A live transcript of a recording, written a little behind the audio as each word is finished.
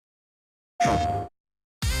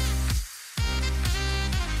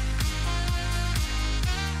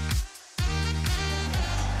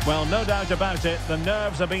Well, no doubt about it, the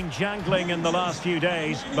nerves have been jangling in the last few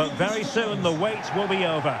days, but very soon the wait will be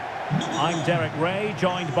over. I'm Derek Ray,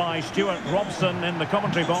 joined by Stuart Robson in the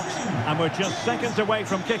commentary box, and we're just seconds away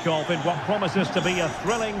from kickoff in what promises to be a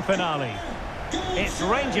thrilling finale. It's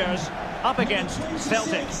Rangers up against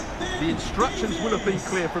Celtic. The instructions will have been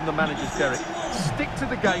clear from the managers, Derek. Stick to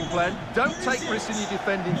the game plan, don't take risks in your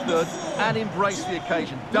defending third, and embrace the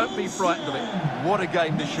occasion. Don't be frightened of it. What a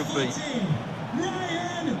game this should be.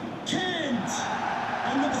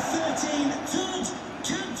 And number 13, Todd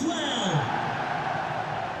Cantwell.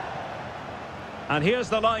 And here's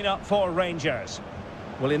the lineup for Rangers.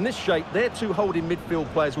 Well, in this shape, their two holding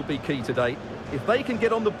midfield players will be key today. If they can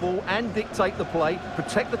get on the ball and dictate the play,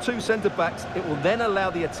 protect the two centre-backs, it will then allow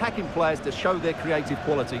the attacking players to show their creative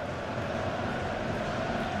quality.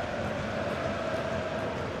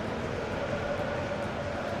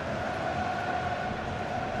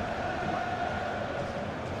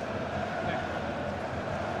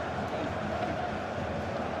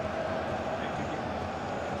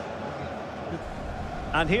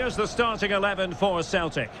 And here's the starting 11 for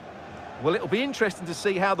Celtic. Well, it'll be interesting to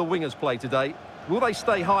see how the wingers play today. Will they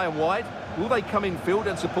stay high and wide? Will they come in field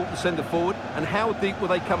and support the centre forward? And how deep will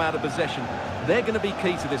they come out of possession? They're going to be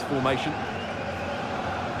key to this formation.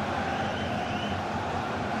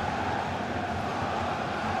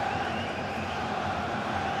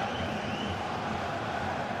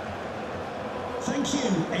 Thank you.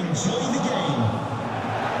 Enjoy the game.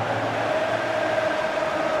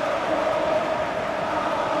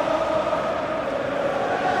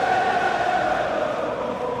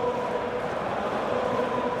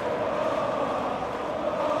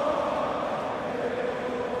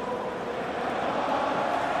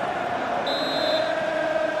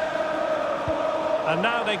 And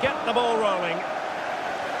now they get the ball rolling.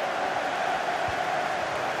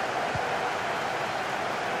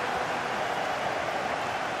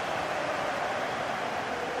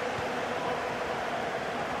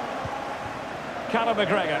 Callum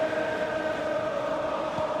McGregor.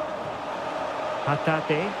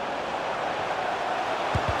 Hatate.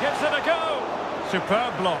 Gives it a go.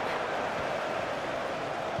 Superb block.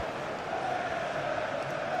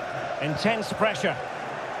 Intense pressure.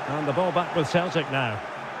 And the ball back with Celtic now.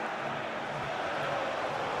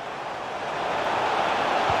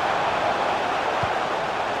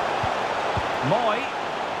 Moy.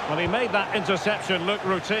 Well, he made that interception look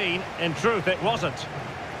routine. In truth, it wasn't.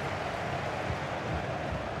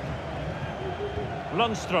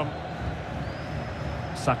 Lundstrom.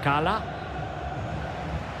 Sakala.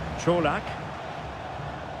 Cholak.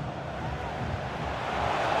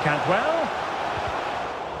 Cantwell.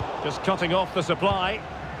 Just cutting off the supply.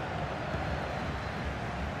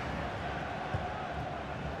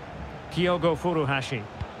 Kyogo Furuhashi.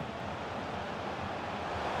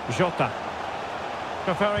 Jota.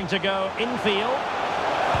 Preferring to go infield.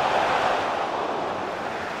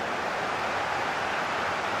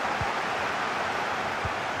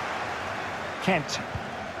 Kent.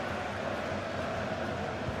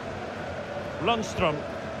 Lundstrom.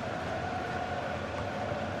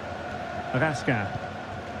 Raska.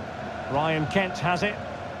 Ryan Kent has it.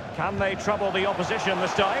 Can they trouble the opposition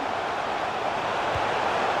this time?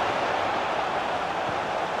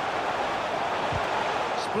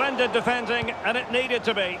 Splendid defending, and it needed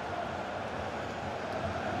to be.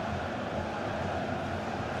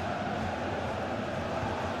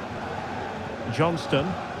 Johnston.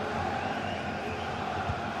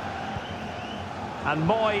 And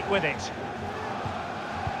Moy with it.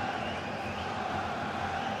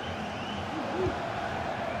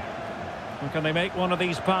 And can they make one of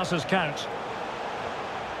these passes count?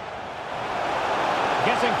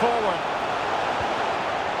 Getting forward.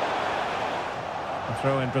 A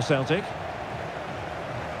throw in for Celtic.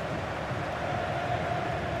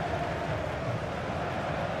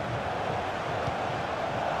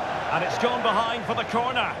 And it's gone behind for the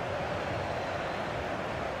corner.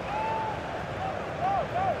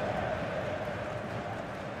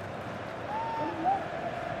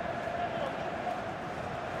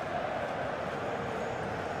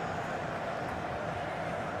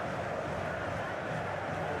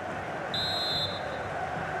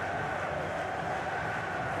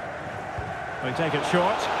 They take it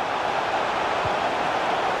short.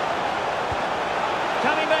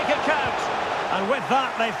 Can he make it count? And with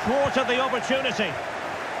that, they've thwarted the opportunity.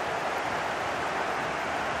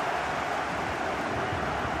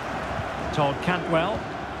 Todd Cantwell.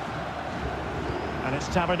 And it's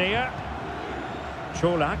Tavernier.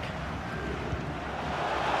 Cholak.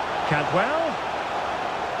 Cantwell.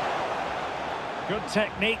 Good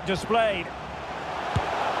technique displayed.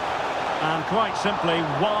 And quite simply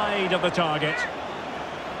wide of the target.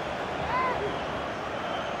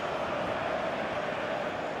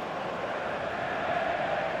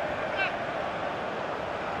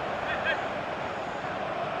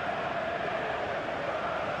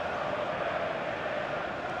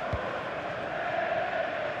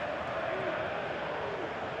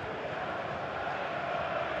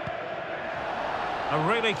 A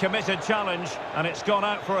really committed challenge, and it's gone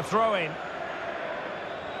out for a throw-in.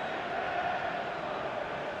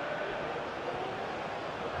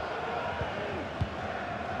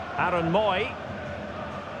 Aaron Moy.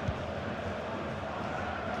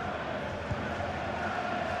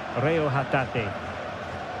 Reo Hatate.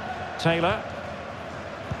 Taylor.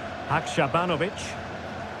 Hakshabanovic.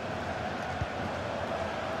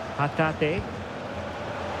 Hatate.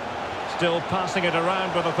 Still passing it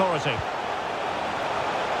around with authority.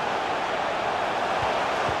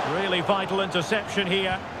 Really vital interception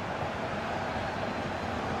here.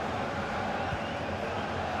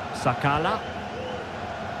 Sakala.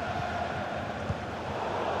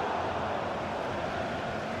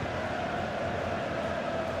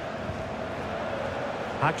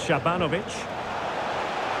 Hakshabanovic.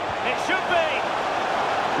 It should be!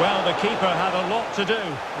 Well, the keeper had a lot to do.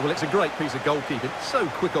 Well, it's a great piece of goalkeeping. So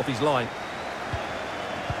quick off his line.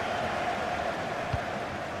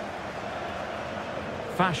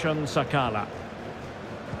 Fashion Sakala.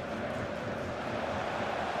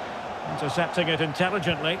 Intercepting it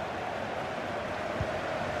intelligently.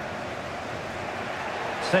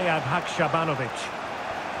 Sead Hakshabanovic.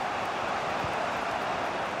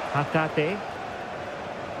 Hatate.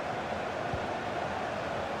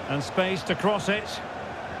 And space to cross it.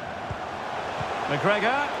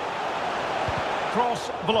 McGregor.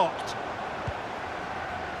 Cross blocked.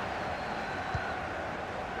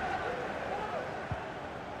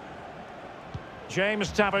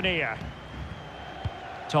 James Tavernier.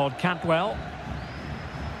 Todd Cantwell.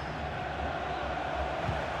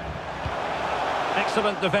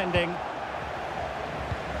 Excellent defending.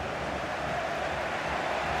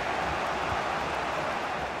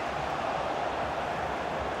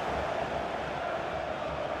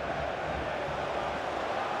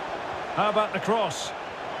 How about the cross?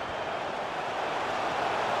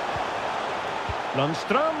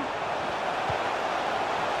 Lundstrom.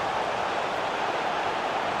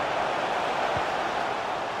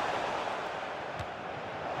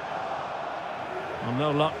 Well,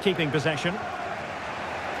 no luck keeping possession.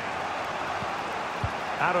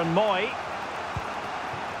 Aaron Moy.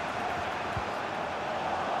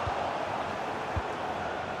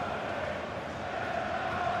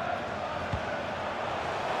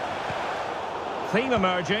 Theme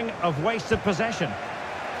emerging of wasted possession.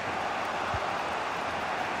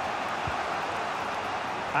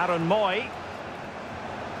 Aaron Moy.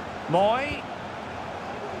 Moy.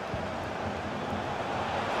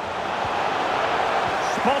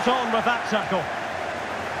 Spot on with that tackle.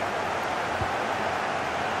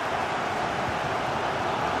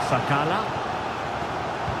 Sakala.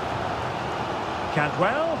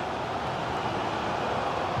 Cantwell.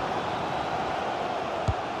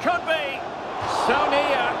 Could be. So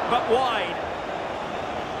near, but wide.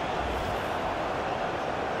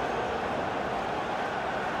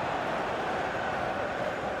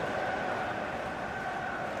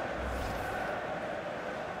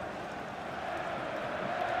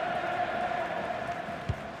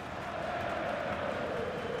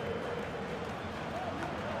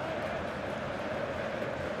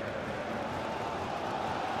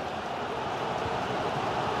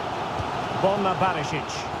 Bonna Barisic.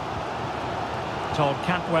 Todd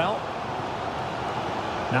Cantwell.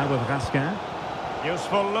 Now with Raskin.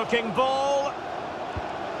 Useful looking ball.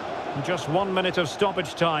 Just 1 minute of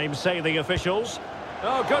stoppage time, say the officials.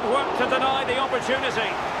 Oh, good work to deny the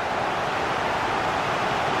opportunity.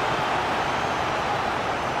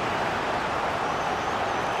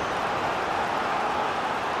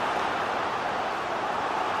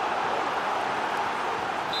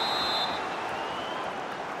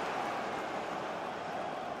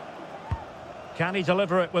 Can he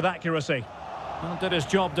deliver it with accuracy? Well, did his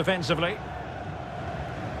job defensively.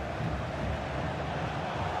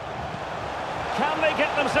 Can they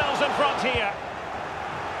get themselves in front here?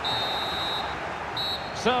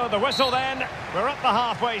 So the whistle then. We're at the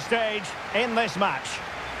halfway stage in this match.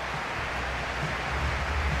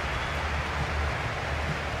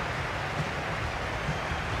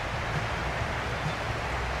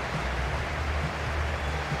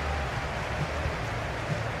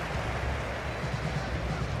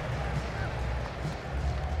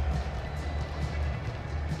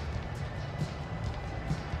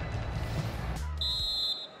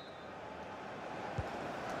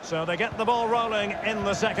 So they get the ball rolling in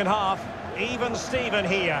the second half. Even Steven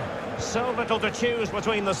here. So little to choose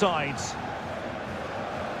between the sides.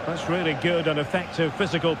 That's really good and effective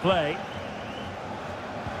physical play.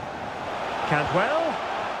 Cantwell.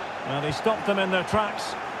 And he stopped them in their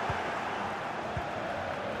tracks.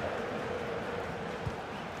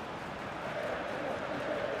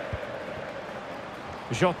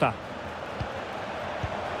 Jota.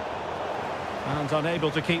 And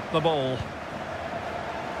unable to keep the ball.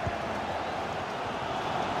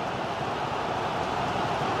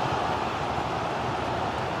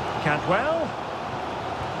 Cantwell.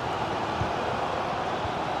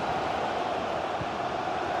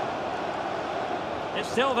 It's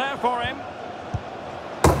still there for him.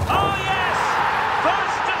 Oh yes!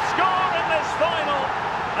 First to score in this final.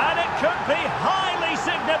 And it could be highly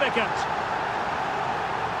significant.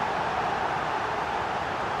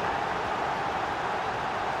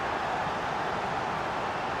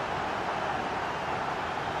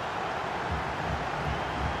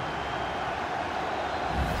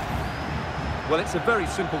 Well, it's a very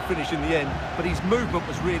simple finish in the end, but his movement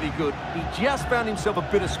was really good. He just found himself a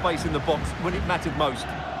bit of space in the box when it mattered most.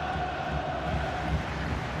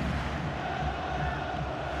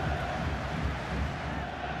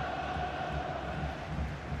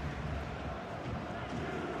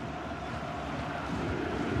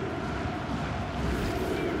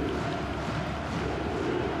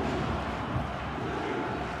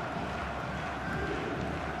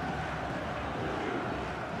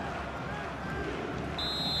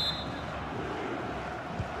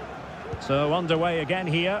 So underway again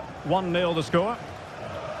here, 1-0 the score.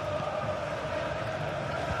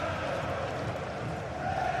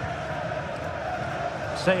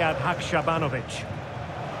 Sead Hakshabanovic.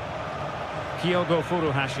 Kyogo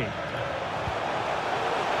Furuhashi.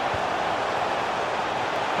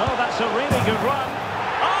 Oh, that's a really good run.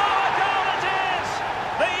 Oh, a goal it is!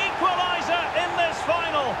 The equaliser in this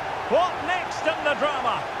final. What next in the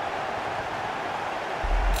drama?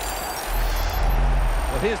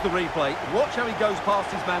 Well, here's the replay. Watch how he goes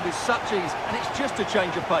past his man with such ease, and it's just a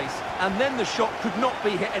change of pace. And then the shot could not be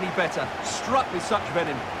hit any better. Struck with such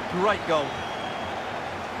venom. Great goal.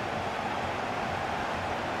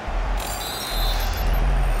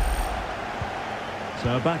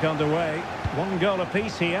 So back underway. 1 goal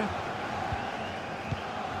apiece here.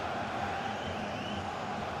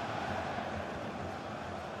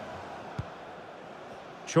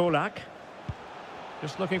 Cholak.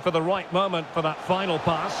 Just looking for the right moment for that final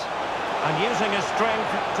pass. And using his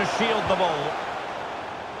strength to shield the ball.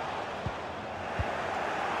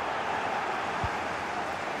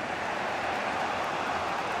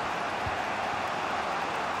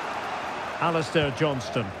 Alistair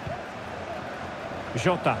Johnston.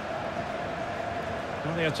 Jota.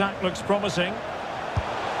 Well, the attack looks promising.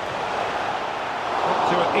 Up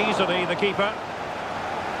to it easily, the keeper.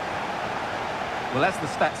 Well, as the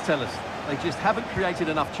stats tell us, they just haven't created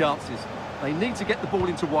enough chances. They need to get the ball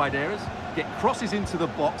into wide areas, get crosses into the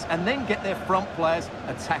box, and then get their front players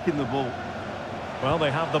attacking the ball. Well,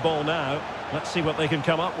 they have the ball now. Let's see what they can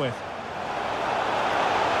come up with.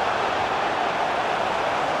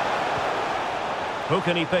 Who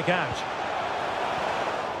can he pick out?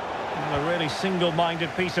 A really single-minded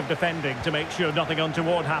piece of defending to make sure nothing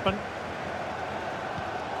untoward happened.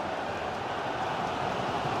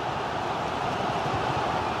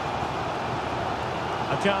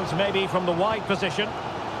 A chance maybe from the wide position.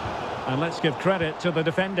 And let's give credit to the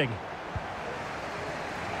defending.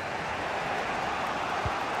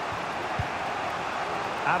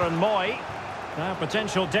 Aaron Moy. Now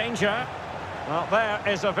potential danger. Well,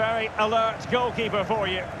 there is a very alert goalkeeper for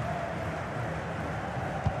you.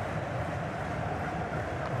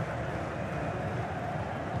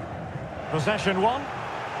 Possession 1.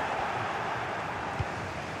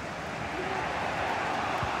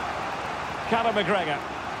 Callum McGregor.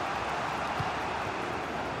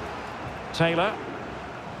 Taylor.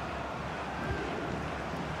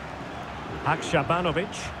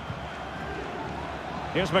 Hakshabanovic.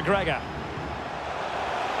 Here's McGregor.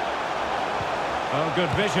 Oh, good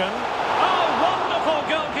vision. Oh, wonderful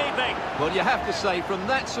goalkeeping! Well, you have to say, from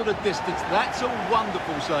that sort of distance, that's a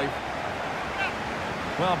wonderful save.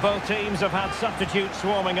 Well, both teams have had substitutes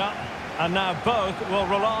warming up, and now both will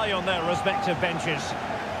rely on their respective benches.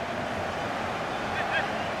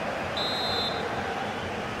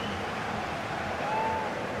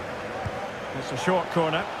 It's a short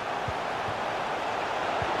corner.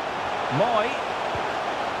 Moy.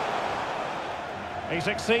 He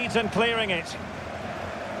succeeds in clearing it.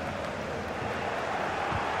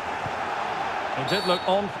 He did look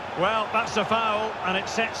on. Well, that's a foul, and it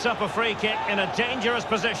sets up a free kick in a dangerous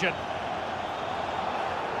position.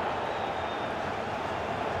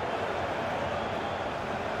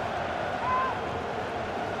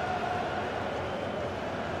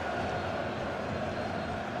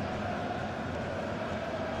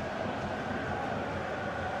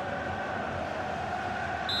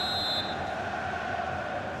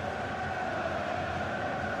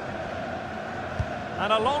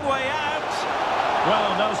 And a long way out.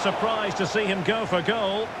 Well, no surprise to see him go for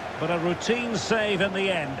goal, but a routine save in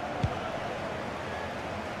the end.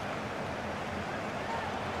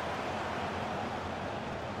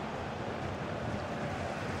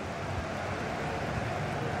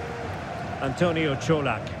 Antonio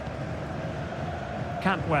Cholak.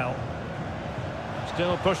 Cantwell.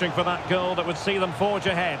 Still pushing for that goal that would see them forge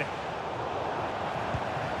ahead.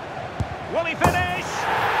 Will he finish?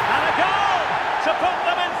 And a goal to put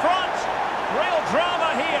them in front. Real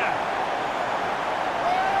drama here.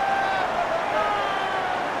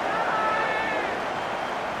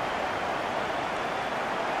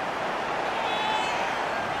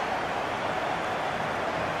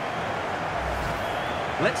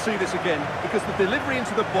 Let's see this again, because the delivery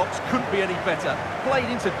into the box couldn't be any better. Played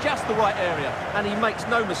into just the right area, and he makes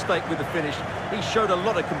no mistake with the finish. He showed a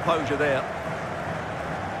lot of composure there.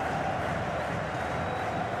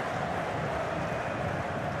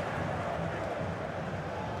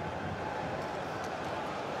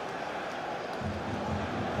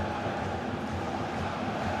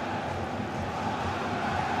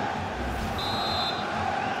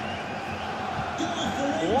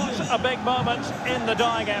 What a big moment in the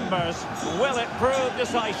dying embers. Will it prove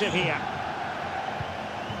decisive here?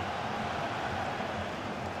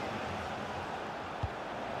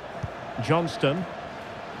 Johnston.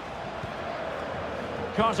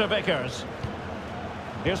 Carter Vickers.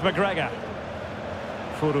 Here's McGregor.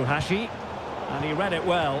 Furuhashi. And he read it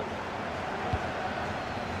well.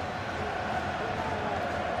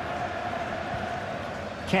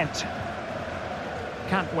 Kent.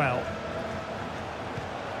 Cantwell.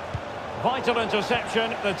 Vital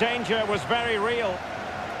interception. The danger was very real.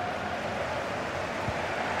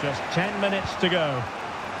 Just 10 minutes to go.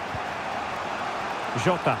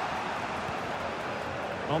 Jota.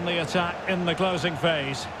 On the attack in the closing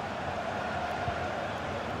phase.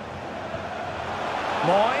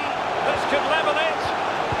 Moy. This could level it.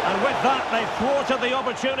 And with that, they've thwarted the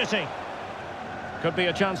opportunity. Could be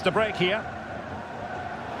a chance to break here.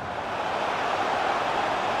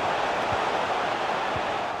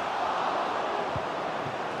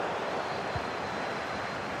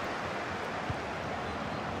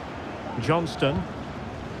 Johnston.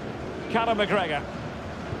 Callum McGregor.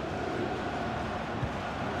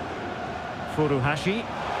 Furuhashi.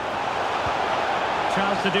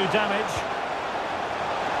 Chance to do damage.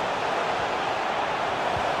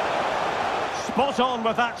 Spot on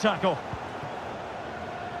with that tackle.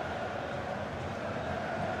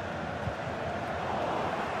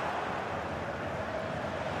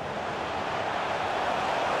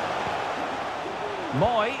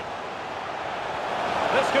 Moy.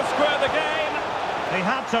 This could square the game. He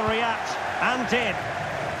had to react, and did.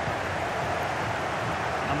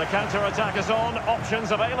 And the counter-attack is on.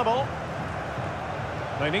 Options available.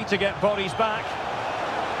 They need to get bodies back.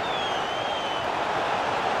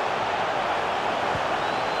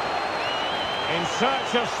 In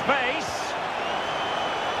search of space.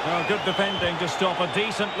 Well, good defending to stop a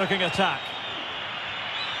decent-looking attack.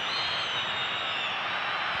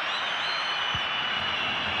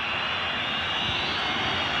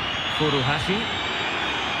 Furuhashi.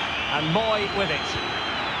 And Moy with it.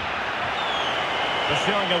 They're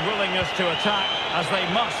showing a willingness to attack, as they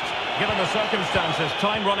must, given the circumstances.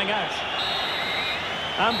 Time running out.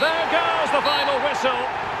 And there goes the final whistle.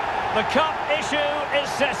 The cup issue is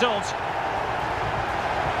settled.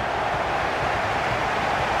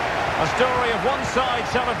 A story of one side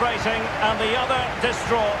celebrating and the other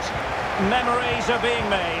distraught. Memories are being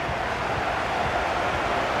made.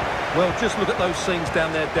 Well, just look at those scenes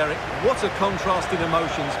down there, Derek. What a contrast in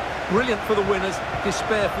emotions. Brilliant for the winners,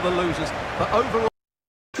 despair for the losers. But overall...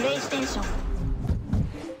 PlayStation